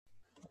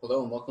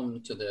Hello and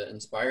welcome to the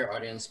Inspire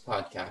Audience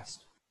podcast.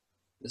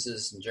 This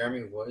is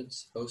Jeremy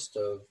Woods, host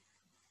of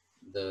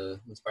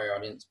the Inspire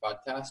Audience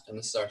podcast, and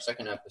this is our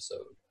second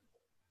episode.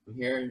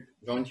 I'm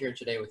joined here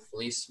today with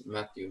Felice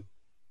Matthew,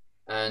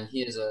 and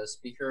he is a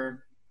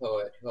speaker,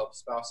 poet who helps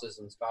spouses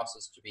and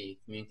spouses-to-be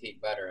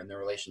communicate better in their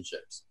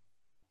relationships.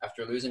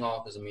 After losing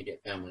all of his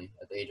immediate family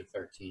at the age of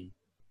 13,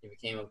 he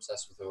became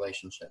obsessed with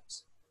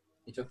relationships.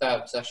 He took that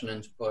obsession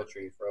into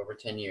poetry for over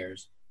 10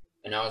 years,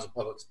 and now as a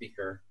public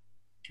speaker,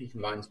 he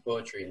combines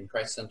poetry and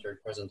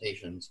Christ-centered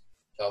presentations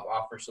to help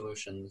offer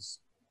solutions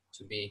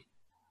to be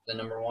the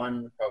number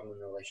one problem in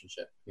the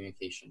relationship,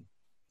 communication.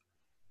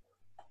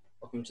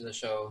 Welcome to the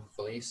show,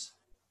 Felice.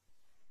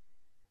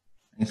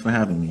 Thanks for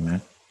having me, man.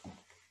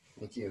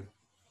 Thank you.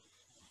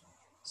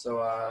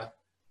 So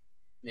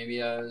maybe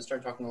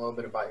start talking a little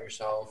bit about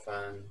yourself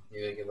and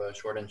maybe give a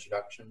short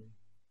introduction.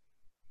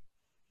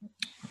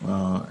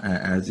 Well,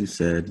 as you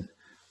said,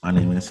 my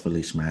name is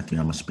Felice Matthew.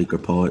 I'm a speaker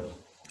poet.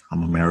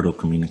 I'm a marital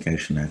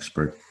communication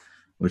expert,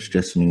 which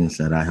just means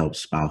that I help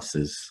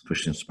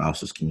Christian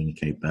spouses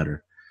communicate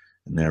better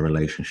in their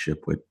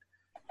relationship with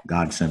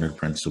God-centered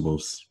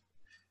principles.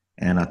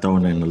 And I throw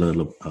in a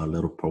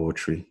little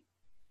poetry.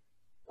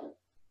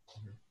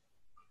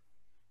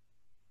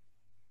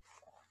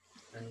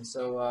 And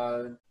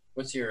so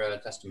what's your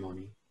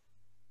testimony?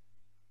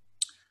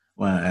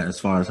 Well, as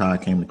far as how I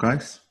came to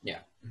Christ? Yeah.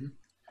 Mm-hmm.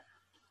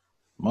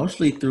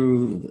 Mostly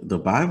through the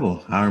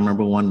Bible. I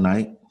remember one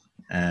night,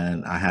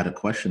 and I had a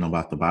question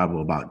about the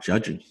Bible about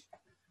judging,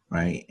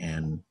 right?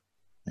 And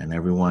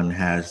everyone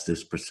has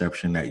this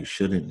perception that you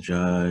shouldn't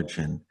judge.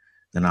 And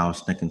then I was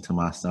thinking to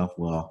myself,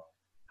 well,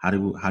 how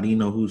do you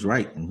know who's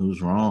right and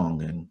who's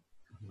wrong? And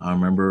I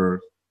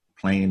remember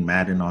playing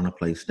Madden on a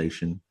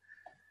PlayStation,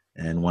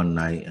 and one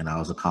night, and I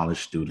was a college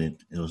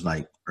student. It was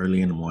like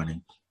early in the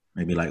morning,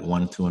 maybe like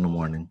 1, 2 in the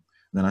morning. And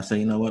then I said,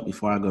 you know what?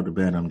 Before I go to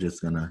bed, I'm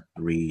just gonna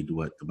read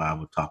what the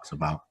Bible talks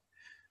about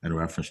in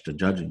reference to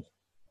judging.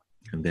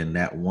 And then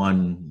that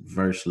one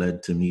verse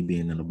led to me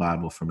being in the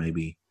Bible for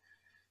maybe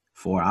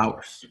 4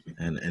 hours.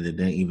 And it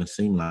didn't even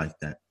seem like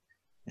that.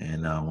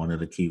 And one of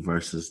the key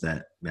verses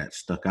that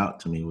stuck out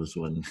to me was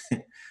when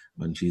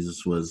when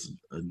Jesus was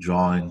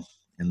drawing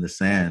in the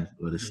sand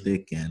with a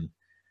stick, and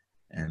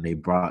they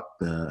brought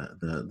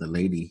the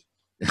lady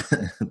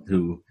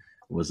who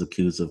was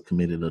accused of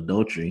committing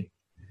adultery.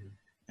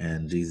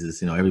 And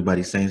Jesus,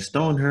 everybody's saying,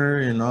 stone her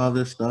and all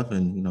this stuff.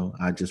 And,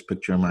 I just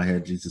picture in my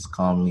head, Jesus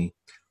calmly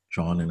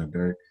drawn in the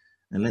dirt,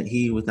 and let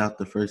he without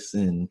the first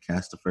sin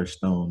cast the first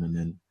stone. And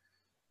then,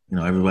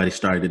 everybody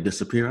started to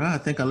disappear. I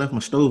think I left my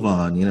stove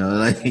on,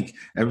 like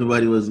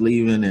everybody was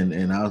leaving.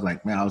 And I was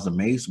like, man, I was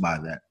amazed by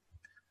that.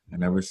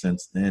 And ever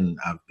since then,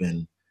 I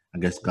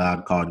guess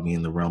God called me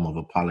in the realm of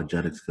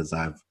apologetics, because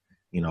I've,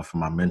 from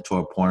my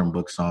mentor pouring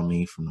books on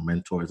me, from the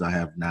mentors I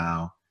have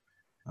now,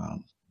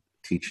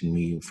 teaching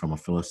me from a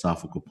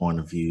philosophical point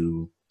of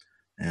view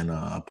and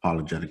an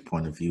apologetic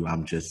point of view.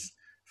 I'm just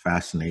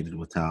fascinated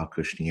with how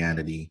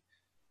Christianity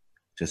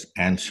just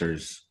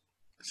answers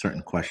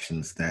certain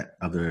questions that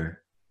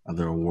other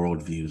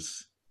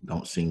worldviews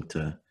don't seem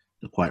to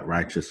quite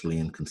righteously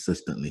and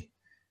consistently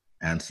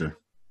answer.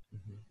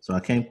 Mm-hmm. So I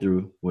came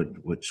through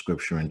with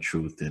scripture and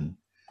truth and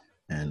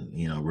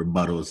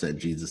rebuttals that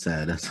Jesus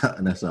had.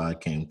 That's how I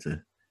came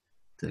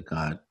to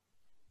God.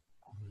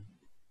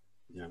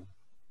 Yeah,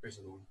 praise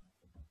the Lord.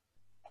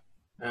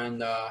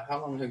 And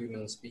how long have you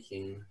been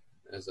speaking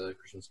as a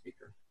Christian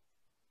speaker?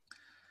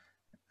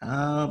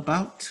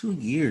 About 2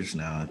 years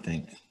now, I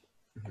think.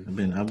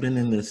 Mm-hmm. I've been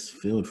in this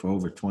field for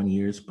over 20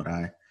 years, but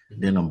I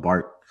didn't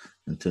embark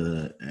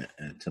into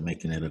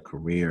making it a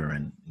career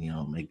and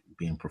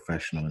being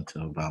professional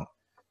until about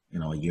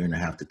a year and a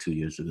half to 2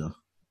 years ago.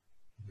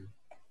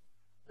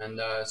 Mm-hmm.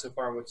 And so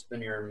far, what's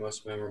been your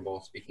most memorable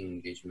speaking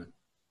engagement?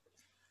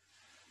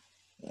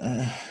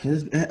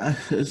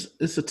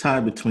 It's a tie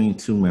between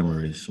two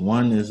memories.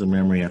 One is a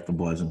memory at the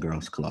Boys and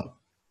Girls Club.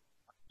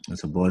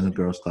 It's a Boys and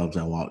Girls Clubs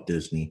at Walt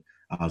Disney.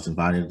 I was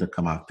invited to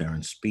come out there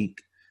and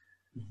speak.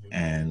 Mm-hmm.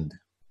 And,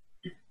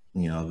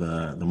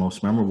 the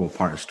most memorable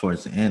part is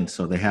towards the end.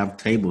 So they have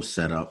tables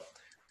set up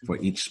for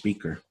each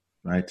speaker,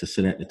 right, to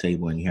sit at the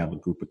table, and you have a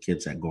group of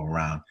kids that go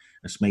around.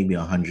 It's maybe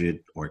 100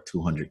 or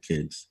 200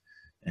 kids,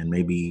 and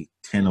maybe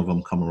 10 of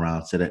them come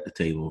around, sit at the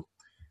table,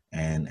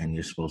 and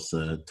you're supposed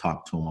to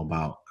talk to them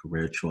about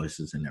career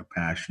choices and their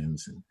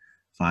passions and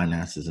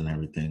finances and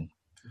everything.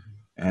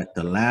 Mm-hmm. At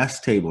the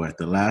last table, at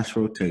the last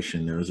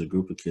rotation, there was a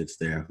group of kids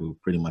there who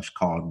pretty much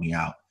called me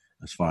out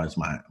as far as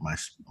my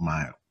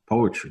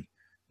poetry.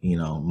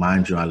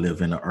 Mind you, I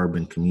live in an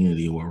urban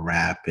community where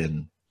rap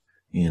and,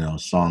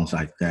 songs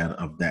like that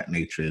of that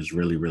nature is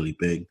really, really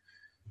big.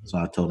 Mm-hmm. So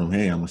I told them,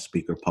 hey, I'm a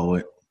speaker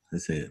poet. They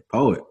said,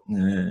 poet?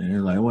 And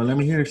they're like, well, let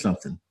me hear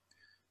something.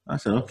 I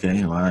said,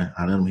 okay. Well,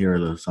 I let them hear a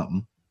little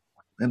something.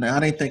 And I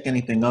didn't think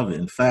anything of it.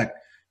 In fact,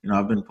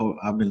 I've been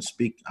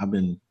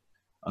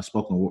a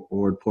spoken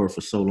word poet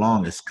for so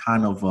long. It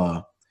kind of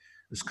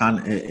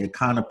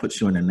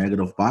puts you in a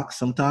negative box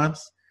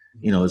sometimes.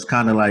 You know, it's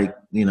kind of like,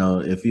 you know,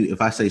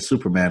 if I say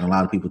Superman, a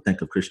lot of people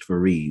think of Christopher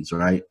Reeves,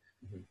 right?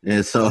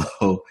 And so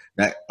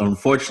that,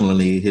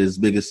 unfortunately, his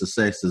biggest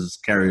success has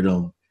carried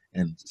him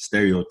and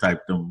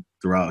stereotyped him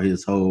throughout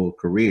his whole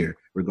career,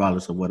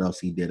 regardless of what else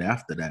he did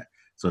after that.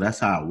 So that's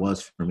how it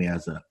was for me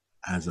as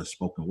a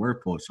spoken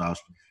word poet. So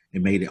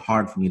it made it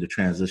hard for me to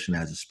transition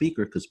as a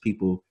speaker because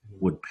people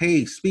would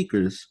pay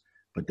speakers,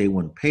 but they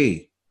wouldn't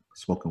pay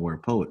spoken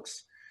word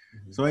poets.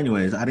 So,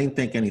 anyways, I didn't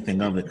think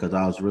anything of it because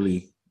I was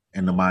really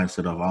in the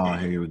mindset of, oh,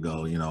 here we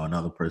go, you know,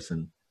 another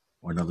person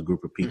or another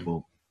group of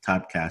people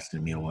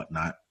typecasting me or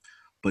whatnot.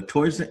 But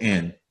towards the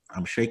end,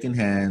 I'm shaking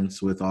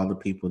hands with all the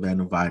people that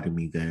invited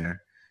me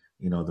there,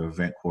 you know, the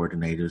event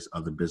coordinators,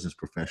 other business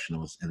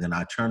professionals. And then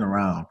I turn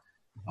around,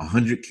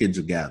 100 kids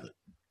are gathered.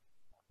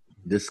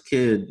 This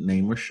kid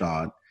named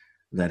Rashad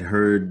that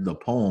heard the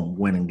poem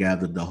went and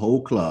gathered the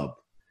whole club.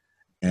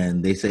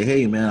 And they say,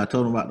 hey, man, I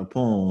told him about the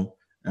poem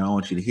and I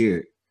want you to hear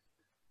it.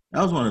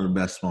 That was one of the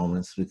best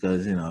moments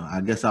because, you know, I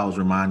guess I was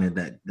reminded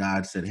that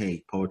God said,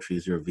 hey, poetry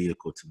is your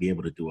vehicle to be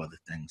able to do other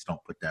things.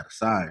 Don't put that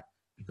aside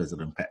because of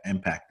the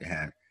impact it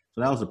had.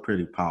 So that was a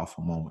pretty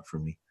powerful moment for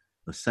me.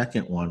 The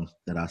second one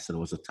that I said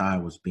was a tie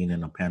was being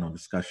in a panel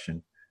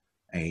discussion,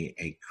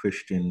 a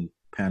Christian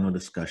panel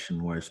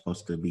discussion where it's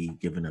supposed to be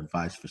giving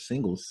advice for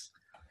singles.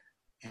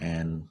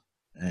 And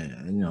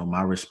you know,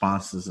 my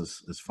responses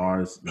as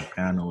far as the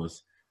panel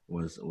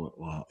was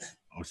well,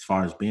 as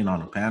far as being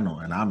on a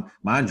panel, and I'm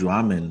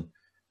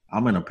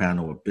in a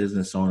panel with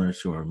business owners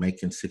who are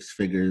making six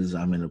figures.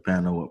 I'm in a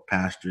panel with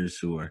pastors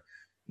who are,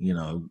 you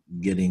know,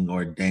 getting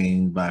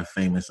ordained by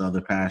famous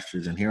other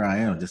pastors, and here I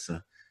am, just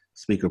a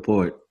speaker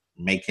poet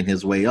making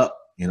his way up,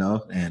 you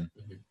know, and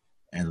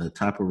the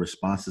type of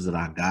responses that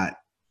I got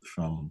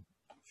from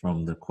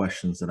the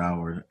questions that I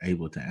were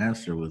able to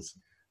answer was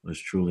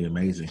truly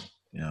amazing,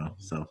 you know.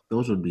 So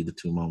those would be the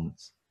two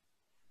moments.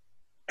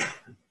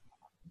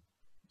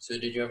 So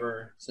did you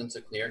ever sense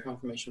a clear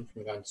confirmation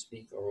from God to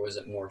speak, or was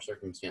it more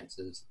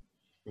circumstances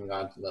from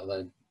God that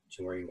led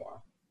to where you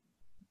are?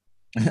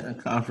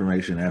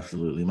 Confirmation,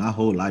 absolutely. My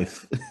whole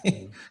life,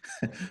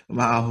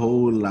 my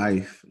whole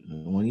life.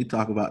 When you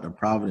talk about the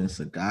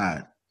providence of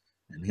God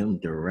and Him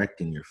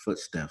directing your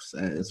footsteps,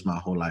 it's my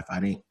whole life.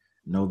 I didn't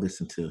know this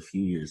until a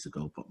few years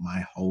ago, but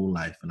my whole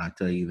life, and I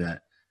tell you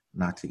that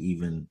not to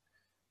even,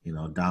 you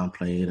know,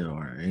 downplay it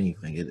or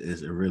anything.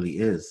 It really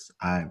is.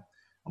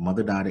 My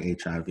mother died of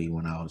HIV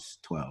when I was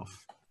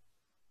 12.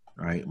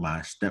 Right,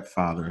 my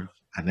stepfather.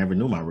 I never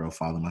knew my real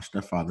father. My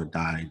stepfather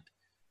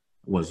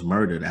was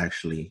murdered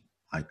actually,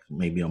 like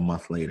maybe a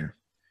month later.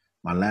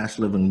 My last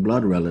living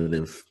blood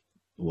relative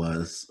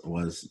was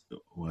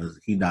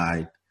he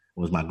died.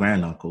 Was my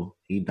granduncle.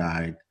 He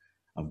died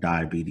of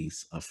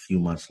diabetes a few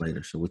months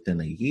later. So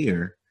within a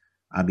year,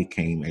 I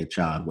became a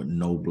child with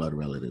no blood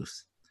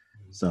relatives.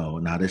 So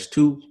now there's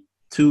two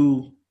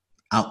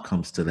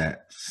outcomes to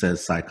that,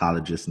 says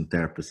psychologists and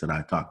therapists that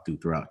I talked to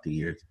throughout the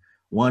years.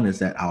 One is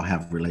that I'll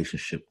have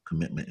relationship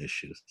commitment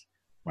issues,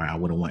 where I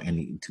wouldn't want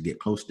to get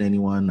close to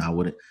anyone. I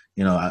wouldn't,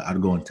 you know,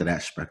 I'd go into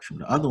that spectrum.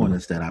 The other one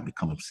is that I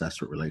become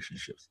obsessed with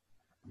relationships.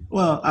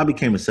 Well, I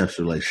became obsessed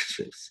with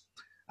relationships.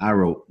 I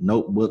wrote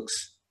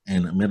notebooks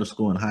in middle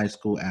school and high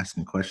school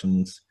asking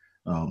questions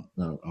of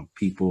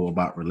people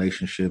about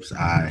relationships.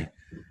 I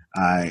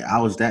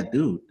was that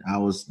dude. I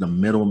was the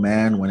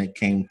middleman when it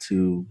came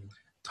to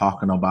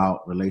talking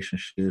about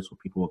relationships, where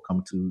people would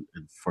come to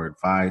for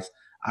advice.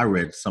 I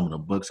read some of the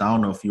books. I don't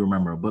know if you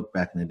remember a book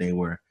back in the day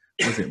where,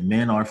 was it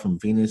Men Are From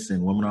Venus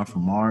and Women Are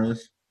From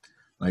Mars?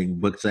 Like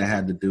books that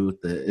had to do with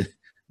the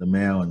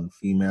male and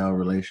female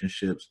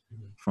relationships,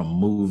 from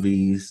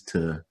movies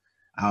to,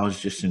 I was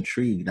just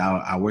intrigued.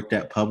 I worked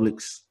at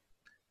Publix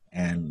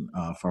and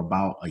for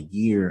about a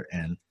year,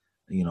 and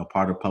you know,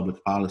 part of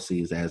public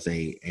policy is as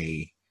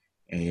a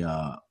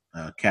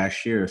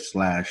cashier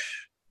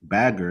slash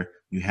bagger,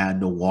 you had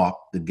to walk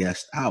the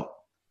guest out,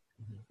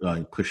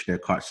 push their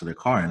carts to their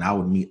car. And I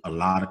would meet a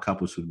lot of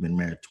couples who'd been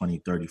married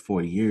 20, 30,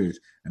 40 years,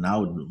 and I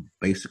would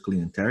basically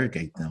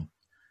interrogate them.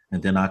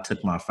 And then I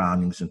took my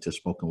foundings into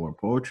spoken word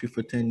poetry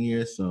for 10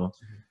 years. So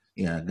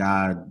yeah,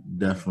 God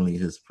definitely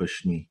has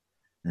pushed me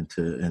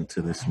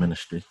into this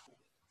ministry.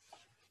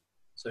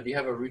 So do you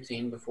have a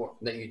routine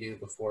that you do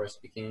before a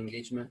speaking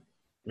engagement?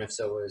 And if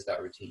so, what is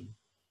that routine?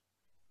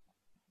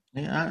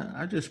 Yeah,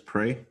 I just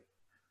pray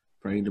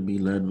to be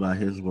led by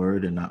His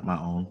word and not my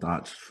own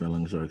thoughts,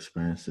 feelings, or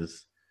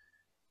experiences.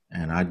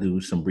 And I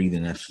do some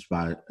breathing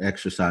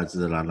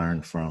exercises that I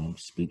learned from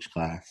speech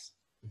class.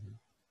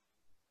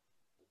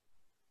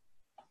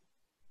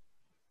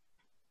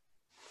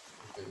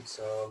 Okay,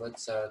 so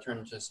let's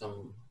turn to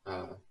some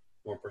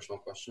more personal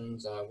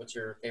questions. What's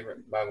your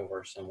favorite Bible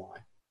verse and why?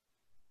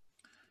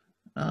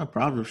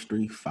 Proverbs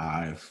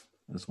 3:5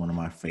 is one of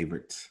my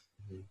favorites.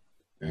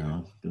 You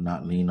know, do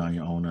not lean on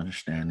your own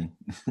understanding.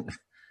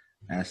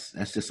 That's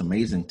just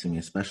amazing to me,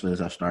 especially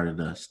as I started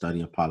to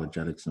study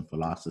apologetics and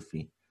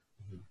philosophy.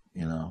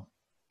 You know,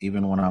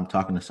 even when I'm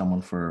talking to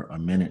someone for a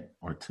minute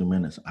or 2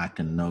 minutes, I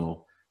can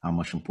know how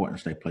much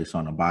importance they place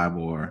on the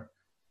Bible or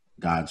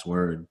God's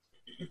word.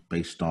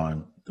 based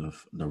on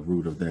the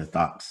root of their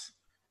thoughts.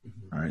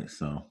 Mm-hmm. Right.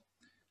 So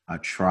I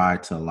try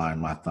to align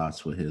my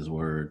thoughts with his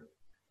word.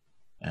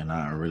 And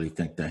I really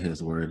think that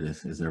his word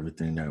is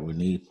everything that we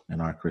need in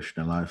our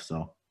Christian life.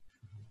 So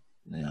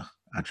yeah,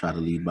 I try to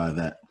lead by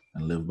that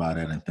and live by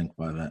that and think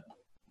by that.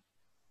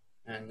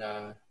 And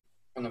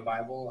from the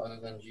Bible, other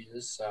than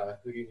Jesus,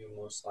 who do you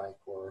most like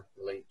or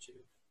relate to?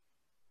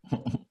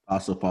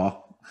 Apostle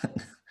Paul.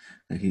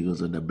 He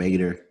was a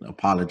debater,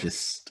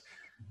 apologist.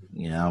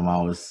 Yeah,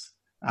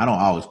 I don't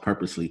always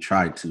purposely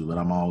try to, but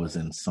I'm always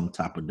in some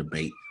type of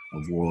debate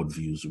of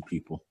worldviews with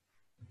people.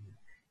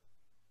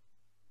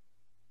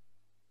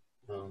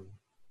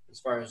 As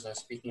far as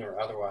speaking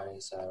or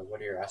otherwise, what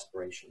are your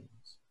aspirations?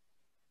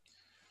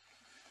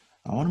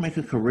 I want to make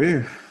a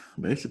career,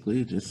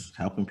 basically, just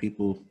helping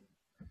people,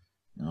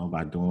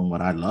 by doing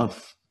what I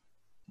love.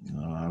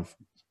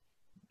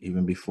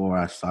 Even before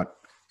I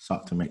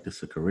sought to make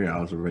this a career,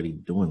 I was already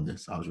doing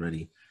this. I was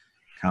already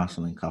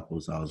counseling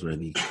couples. I was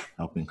already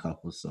helping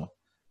couples. So I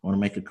want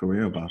to make a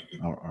career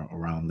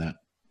around that.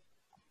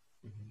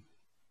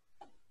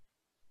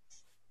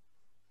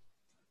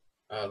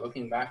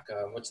 Looking back,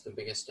 what's the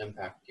biggest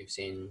impact you've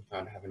seen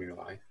God have in your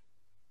life?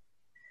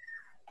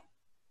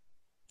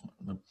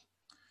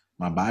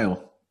 My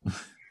bio,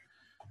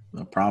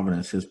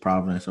 his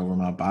providence over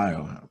my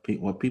bio.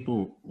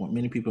 What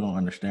many people don't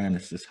understand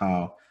is just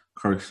how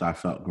cursed I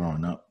felt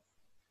growing up.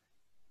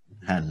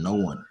 Had no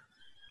one,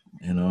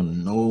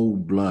 no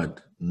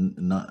blood.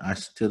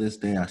 To this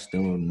day, I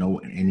still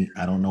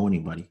I don't know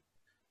anybody.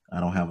 I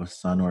don't have a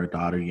son or a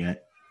daughter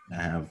yet.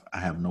 I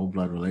have no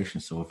blood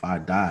relation. So if I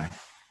die,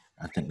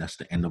 I think that's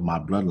the end of my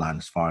bloodline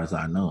as far as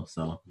I know.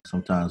 So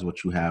sometimes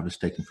what you have is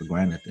taken for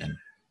granted, and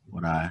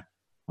what I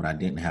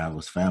didn't have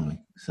was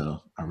family.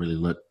 So I really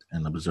looked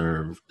and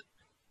observed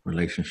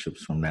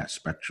relationships from that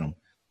spectrum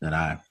that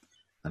I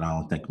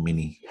don't think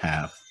many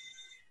have.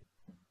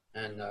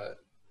 And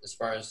as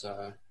far as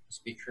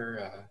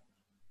speaker,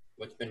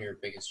 what's been your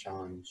biggest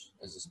challenge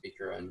as a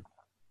speaker, and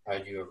how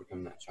did you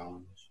overcome that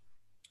challenge?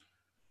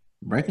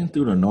 Breaking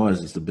through the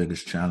noise is the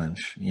biggest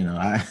challenge.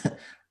 I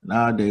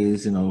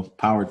nowadays,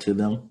 power to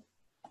them,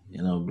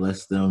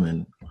 bless them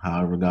and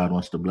however God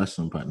wants to bless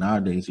them. But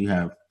nowadays you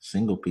have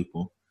single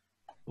people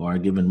who are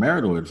giving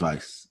marital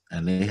advice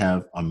and they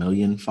have 1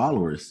 million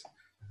followers.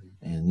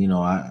 And,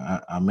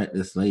 I met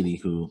this lady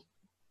who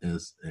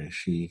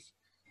she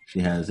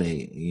has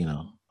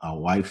a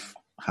wife,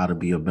 how to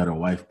be a better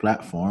wife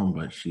platform,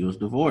 but she was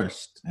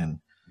divorced. And,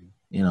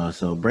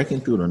 so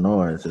breaking through the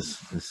noise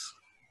is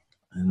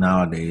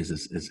nowadays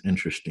is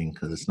interesting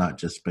because it's not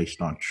just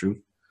based on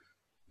truth.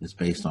 It's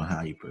based on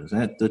how you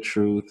present the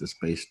truth. It's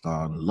based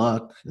on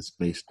luck. It's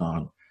based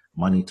on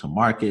money to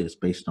market. It's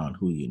based on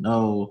who you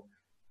know.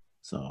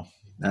 So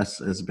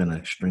it's been an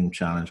extreme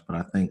challenge, but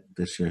I think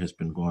this year has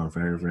been going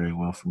very, very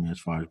well for me as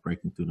far as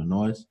breaking through the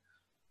noise.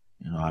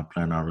 I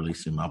plan on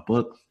releasing my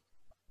book.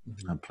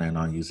 I plan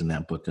on using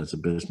that book as a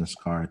business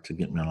card to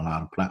get me on a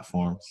lot of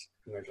platforms.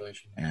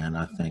 Congratulations. And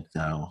I think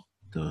that'll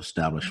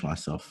establish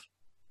myself.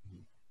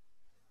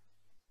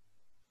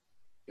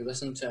 You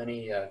listen to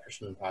any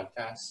Christian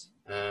podcasts?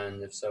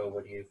 And if so,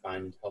 what do you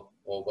find helpful?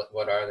 Well,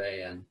 what are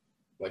they, and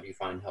what do you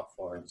find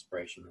helpful or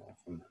inspirational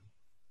from them?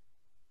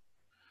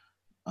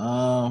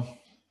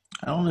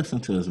 I don't listen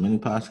to as many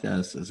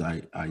podcasts as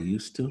I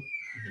used to,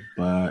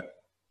 but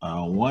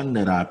one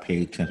that I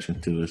pay attention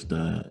to is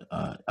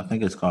I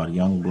think it's called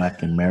Young,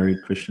 Black, and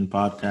Married Christian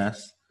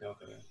Podcast.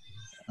 Okay.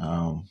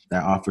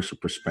 That offers a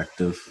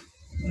perspective,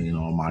 a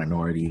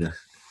minority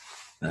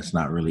that's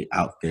not really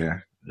out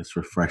there. It's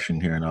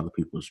refreshing hearing other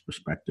people's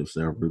perspectives.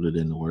 They're rooted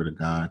in the Word of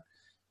God.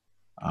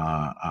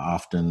 I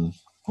often,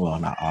 well,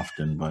 not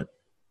often, but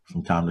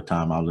from time to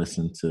time, I'll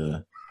listen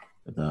to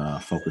the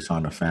Focus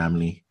on the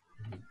Family.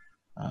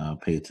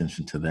 Pay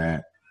attention to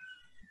that.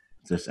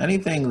 Just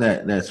anything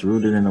that's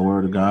rooted in the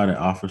Word of God that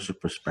offers a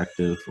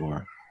perspective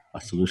or a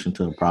solution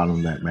to a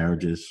problem that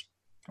marriages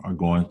are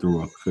going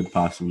through or could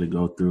possibly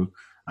go through,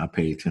 I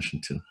pay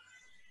attention to.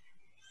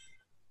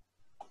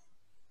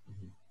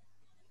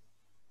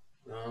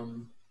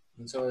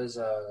 And so as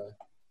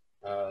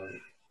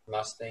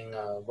last thing,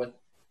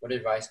 what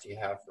advice do you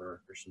have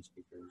for Christian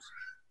speakers?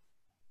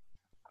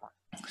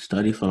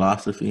 Study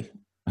philosophy,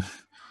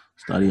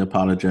 study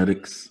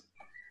apologetics.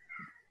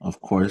 Of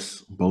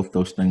course, both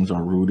those things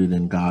are rooted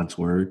in God's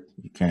word.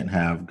 You can't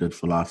have good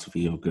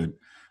philosophy or good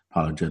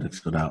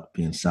apologetics without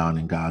being sound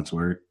in God's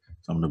word.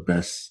 Some of the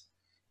best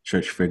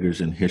church figures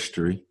in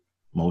history,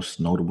 most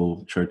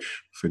notable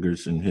church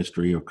figures in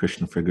history or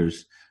Christian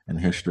figures in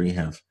history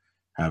have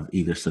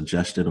either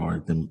suggested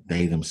or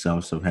they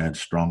themselves have had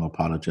strong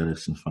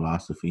apologetics and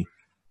philosophy.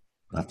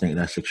 I think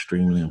that's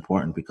extremely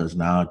important because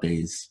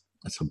nowadays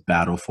it's a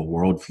battle for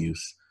worldviews.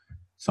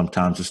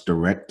 Sometimes it's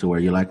direct to where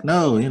you're like,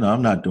 no,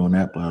 I'm not doing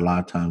that. But a lot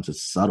of times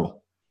it's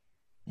subtle.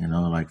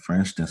 Like for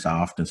instance, I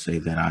often say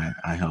that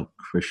I help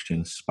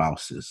Christian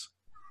spouses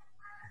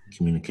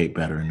communicate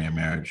better in their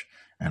marriage.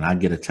 And I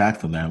get attacked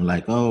from that. I'm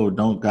like, oh,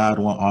 don't God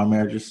want our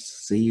marriages to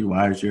succeed?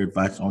 Why is your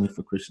advice only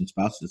for Christian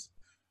spouses?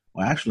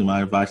 Well, actually,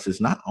 my advice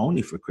is not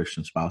only for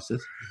Christian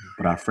spouses,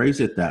 but I phrase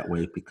it that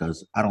way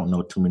because I don't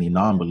know too many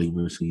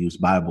non-believers who use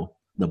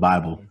the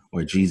Bible,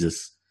 or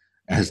Jesus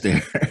as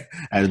their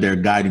as their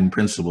guiding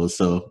principle.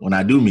 So when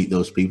I do meet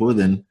those people,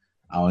 then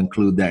I'll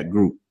include that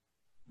group.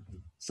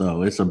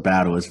 So it's a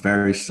battle. It's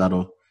very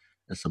subtle.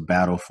 It's a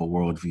battle for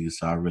worldview.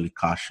 So I really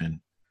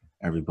caution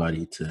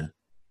everybody to,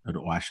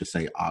 or I should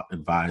say,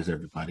 advise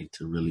everybody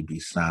to really be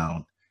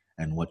sound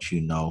in what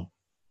you know.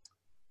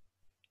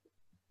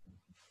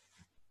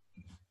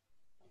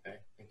 Okay,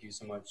 thank you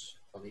so much,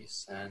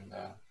 Felice, and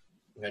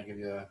God give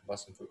you a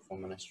blessed and fruitful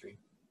ministry.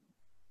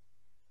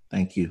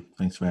 Thank you.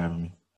 Thanks for having me.